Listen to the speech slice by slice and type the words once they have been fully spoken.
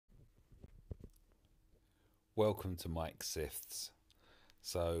Welcome to Mike Sifts.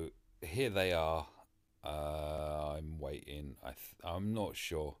 So here they are. I'm waiting. I'm not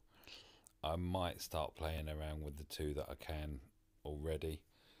sure. I might start playing around with the two that I can already.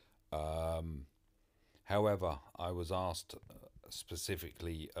 Um, However, I was asked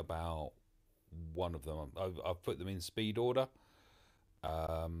specifically about one of them. I've put them in speed order.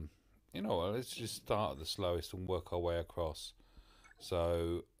 Um, let's just start at the slowest and work our way across.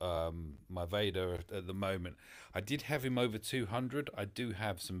 So my Vader at the moment, I did have him over 200. I do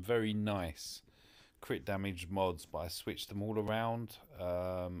have some very nice crit damage mods, but I switched them all around,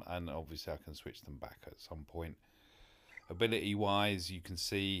 and obviously I can switch them back at some point. Ability wise, you can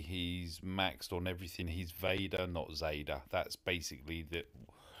see he's maxed on everything. He's Vader, not Zeta. That's basically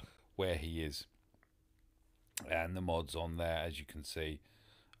where he is, and the mods on there, as you can see,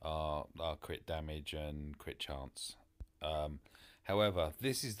 are crit damage and crit chance. Um, However,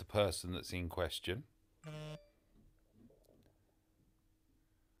 this is the person that's in question.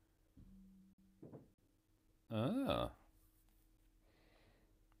 Ah,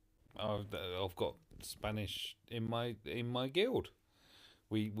 I've got Spanish in my guild.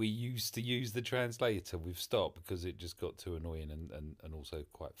 We used to use the translator. We've stopped because it just got too annoying and also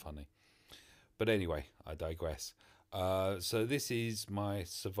quite funny. But anyway, I digress. So this is my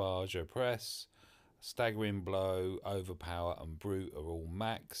Savage Opress. Staggering Blow, Overpower, and Brute are all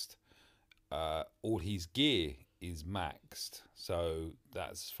maxed. All his gear is maxed, so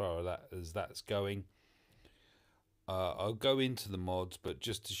that's as far as that's going. I'll go into the mods, but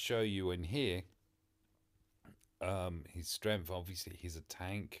just to show you in here, his strength. Obviously, he's a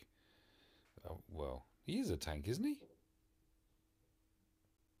tank. Oh, well, he is a tank, isn't he?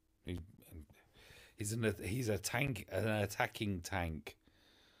 he he's a tank, an attacking tank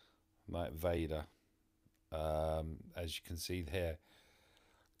like Vader. As you can see here,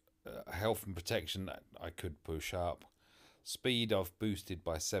 health and protection I could push up. Speed I've boosted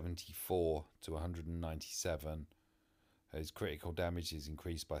by 74 to 197. His critical damage is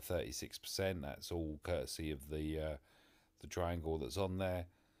increased by 36%. That's all courtesy of the triangle that's on there.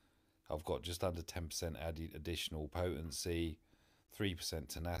 I've got just under 10% added additional potency, 3%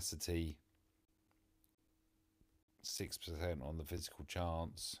 tenacity, 6% on the physical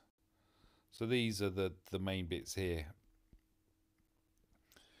chance. So these are the main bits here.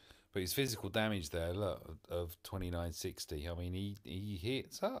 But his physical damage there, look, of 2960. I mean, he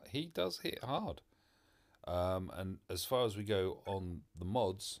hits hard. He does hit hard. And as far as we go on the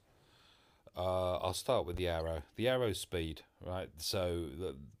mods, I'll start with the arrow. The arrow speed, right? So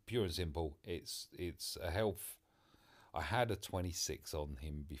pure and simple. It's a health. I had a 26 on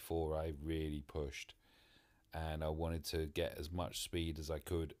him before I really pushed, and I wanted to get as much speed as I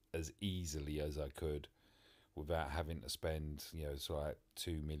could, as easily as I could, without having to spend so like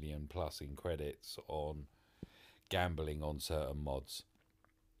 2 million plus in credits on gambling on certain mods.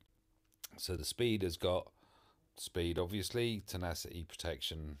 So the speed has got speed, obviously, tenacity,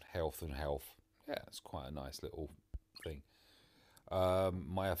 protection, health, and health. Yeah, it's quite a nice little thing.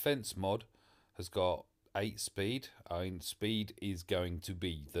 My offense mod has got 8 speed. I mean, speed is going to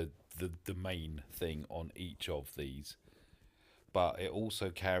be the main thing on each of these, but it also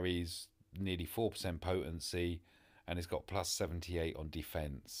carries nearly 4% potency, and it's got plus 78 on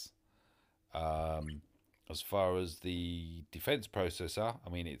defense. Um, as far as the defense processor, I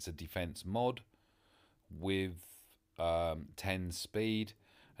mean, it's a defense mod with 10 speed,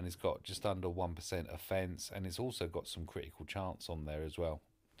 and it's got just under 1% offense, and it's also got some critical chance on there as well.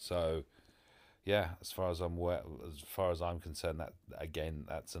 So yeah, as far as I'm concerned, that again,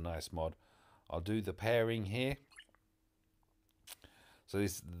 that's a nice mod. I'll do the pairing here. So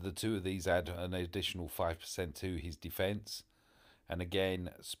the two of these add an additional 5% to his defense, and again,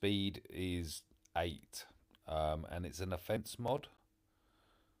 speed is 8, and it's an offense mod,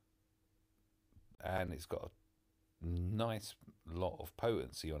 and it's got a nice lot of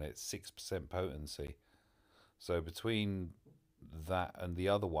potency on it, 6% potency. So between that and the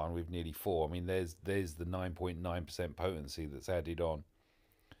other one with nearly 4, I mean, there's the 9.9% potency that's added on.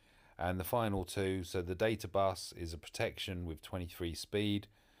 And the final two, so the data bus is a protection with 23 speed,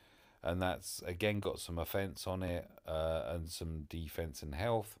 and that's again got some offense on it, and some defense and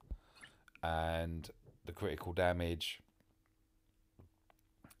health, and the critical damage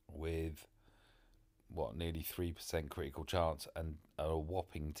with what, nearly 3% critical chance and a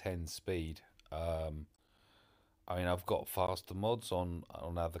whopping 10 speed. I mean, I've got faster mods on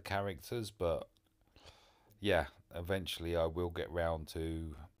other characters, but yeah, eventually I will get round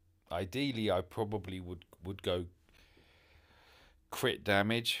to. Ideally, I probably would go crit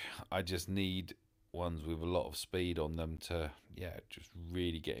damage. I just need ones with a lot of speed on them to, yeah, just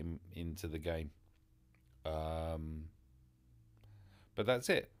really get him into the game. Um, but that's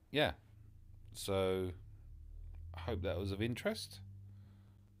it. Yeah. So I hope that was of interest.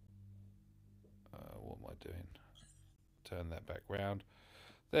 What am I doing? Turn that back round.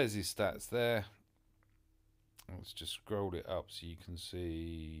 There's his stats there. Let's just scroll it up so you can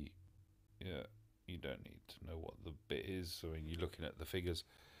see. Yeah, you don't need to know what the bit is. So when you're looking at the figures,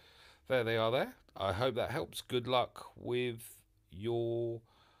 there they are there. I hope that helps. Good luck with your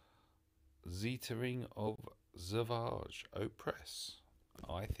Zetering of Zavage Opress.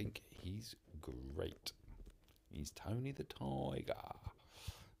 I think he's great. He's Tony the Tiger.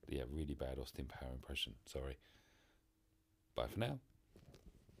 Yeah, really bad Austin Power impression. Sorry. Bye for now.